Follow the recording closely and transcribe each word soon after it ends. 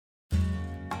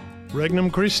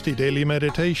Regnum Christi Daily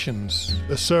Meditations,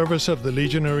 the service of the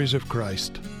Legionaries of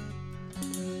Christ.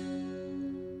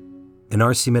 An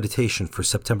RC Meditation for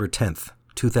September 10th,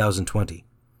 2020,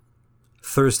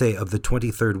 Thursday of the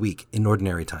 23rd week in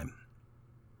Ordinary Time.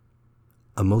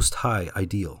 A Most High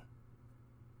Ideal.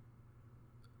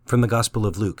 From the Gospel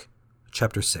of Luke,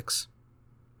 chapter 6.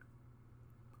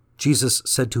 Jesus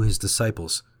said to his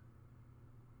disciples,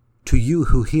 "To you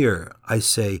who hear, I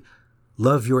say,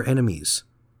 love your enemies.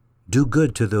 Do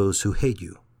good to those who hate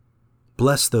you.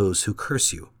 Bless those who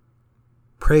curse you.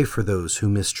 Pray for those who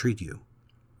mistreat you.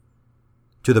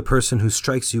 To the person who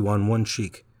strikes you on one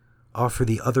cheek, offer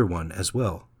the other one as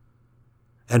well.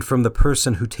 And from the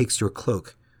person who takes your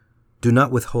cloak, do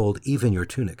not withhold even your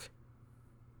tunic.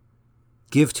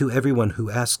 Give to everyone who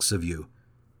asks of you,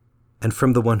 and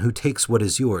from the one who takes what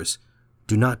is yours,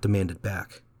 do not demand it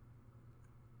back.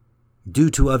 Do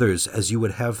to others as you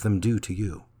would have them do to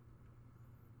you.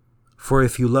 For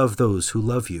if you love those who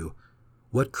love you,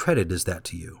 what credit is that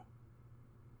to you?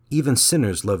 Even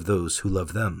sinners love those who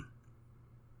love them.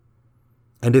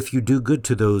 And if you do good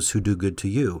to those who do good to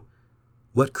you,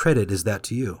 what credit is that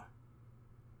to you?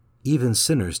 Even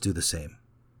sinners do the same.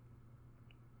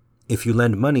 If you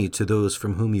lend money to those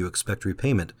from whom you expect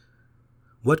repayment,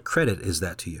 what credit is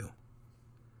that to you?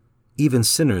 Even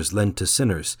sinners lend to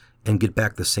sinners and get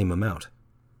back the same amount.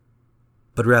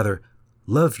 But rather,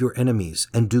 love your enemies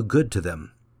and do good to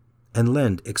them, and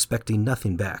lend expecting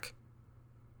nothing back.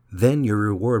 Then your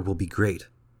reward will be great,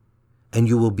 and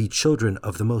you will be children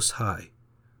of the Most High,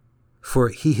 for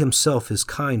he himself is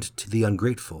kind to the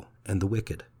ungrateful and the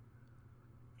wicked.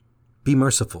 Be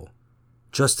merciful,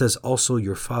 just as also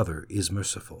your Father is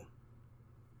merciful.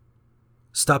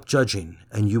 Stop judging,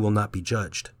 and you will not be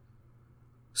judged.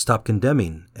 Stop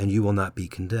condemning, and you will not be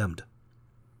condemned.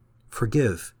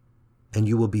 Forgive, and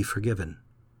you will be forgiven.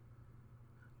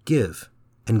 Give,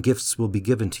 and gifts will be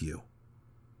given to you.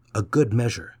 A good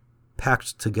measure,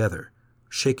 packed together,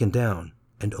 shaken down,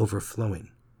 and overflowing,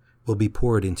 will be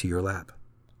poured into your lap.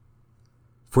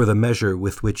 For the measure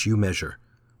with which you measure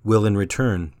will in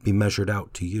return be measured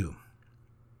out to you.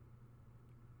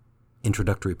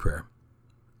 Introductory Prayer.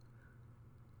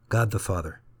 God the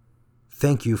Father,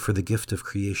 thank you for the gift of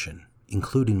creation,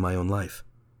 including my own life.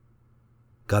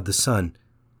 God the Son,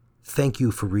 thank you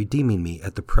for redeeming me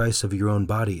at the price of your own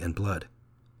body and blood.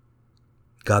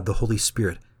 God the Holy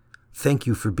Spirit, thank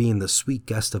you for being the sweet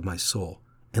guest of my soul,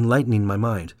 enlightening my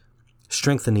mind,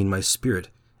 strengthening my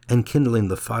spirit, and kindling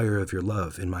the fire of your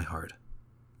love in my heart.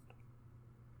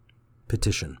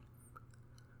 Petition.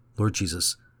 Lord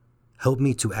Jesus, help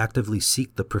me to actively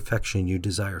seek the perfection you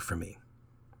desire for me.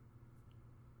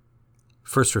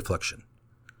 First reflection.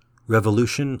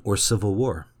 Revolution or civil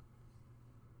war?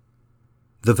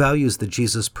 The values that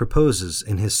Jesus proposes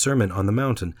in his Sermon on the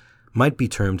Mountain might be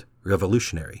termed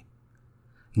revolutionary.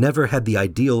 Never had the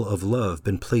ideal of love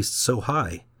been placed so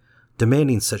high,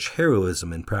 demanding such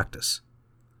heroism in practice.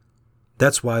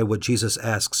 That's why what Jesus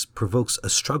asks provokes a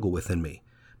struggle within me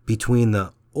between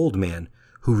the old man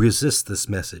who resists this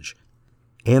message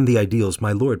and the ideals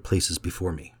my Lord places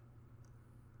before me.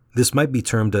 This might be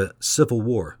termed a civil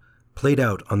war played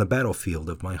out on the battlefield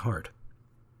of my heart.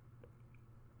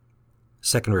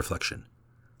 Second reflection.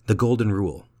 The Golden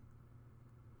Rule.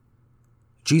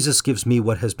 Jesus gives me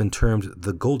what has been termed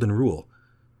the Golden Rule: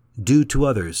 do to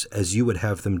others as you would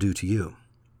have them do to you.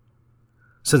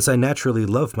 Since I naturally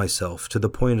love myself to the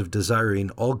point of desiring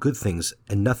all good things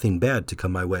and nothing bad to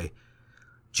come my way,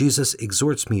 Jesus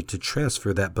exhorts me to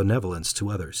transfer that benevolence to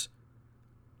others.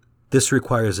 This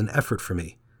requires an effort for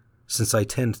me, since I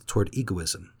tend toward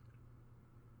egoism.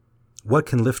 What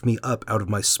can lift me up out of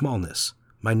my smallness,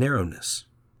 my narrowness?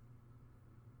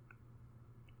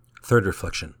 Third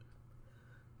reflection.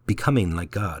 Becoming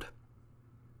like God.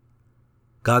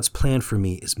 God's plan for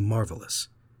me is marvelous.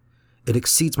 It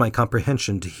exceeds my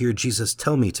comprehension to hear Jesus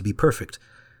tell me to be perfect,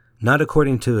 not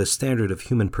according to a standard of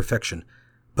human perfection,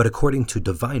 but according to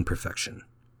divine perfection.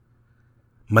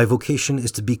 My vocation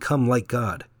is to become like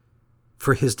God,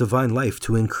 for his divine life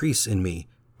to increase in me,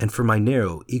 and for my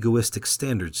narrow, egoistic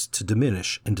standards to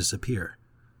diminish and disappear.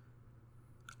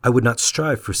 I would not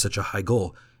strive for such a high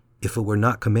goal if it were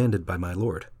not commanded by my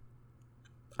Lord.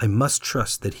 I must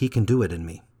trust that he can do it in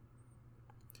me.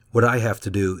 What I have to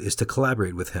do is to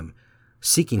collaborate with him,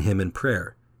 seeking him in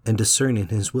prayer and discerning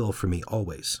his will for me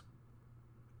always.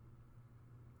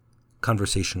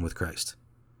 Conversation with Christ.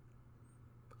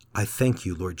 I thank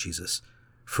you, Lord Jesus,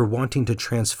 for wanting to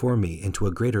transform me into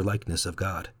a greater likeness of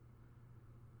God.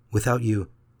 Without you,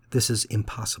 this is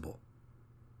impossible.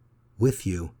 With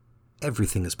you,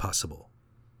 everything is possible,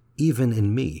 even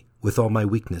in me, with all my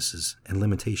weaknesses and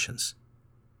limitations.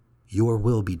 Your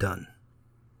will be done.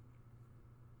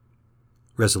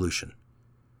 Resolution.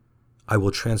 I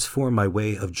will transform my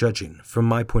way of judging from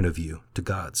my point of view to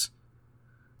God's.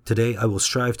 Today I will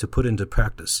strive to put into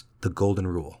practice the Golden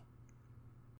Rule.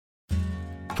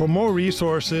 For more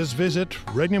resources, visit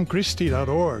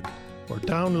regnumchristi.org or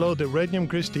download the Regnum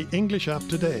Christi English app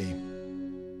today.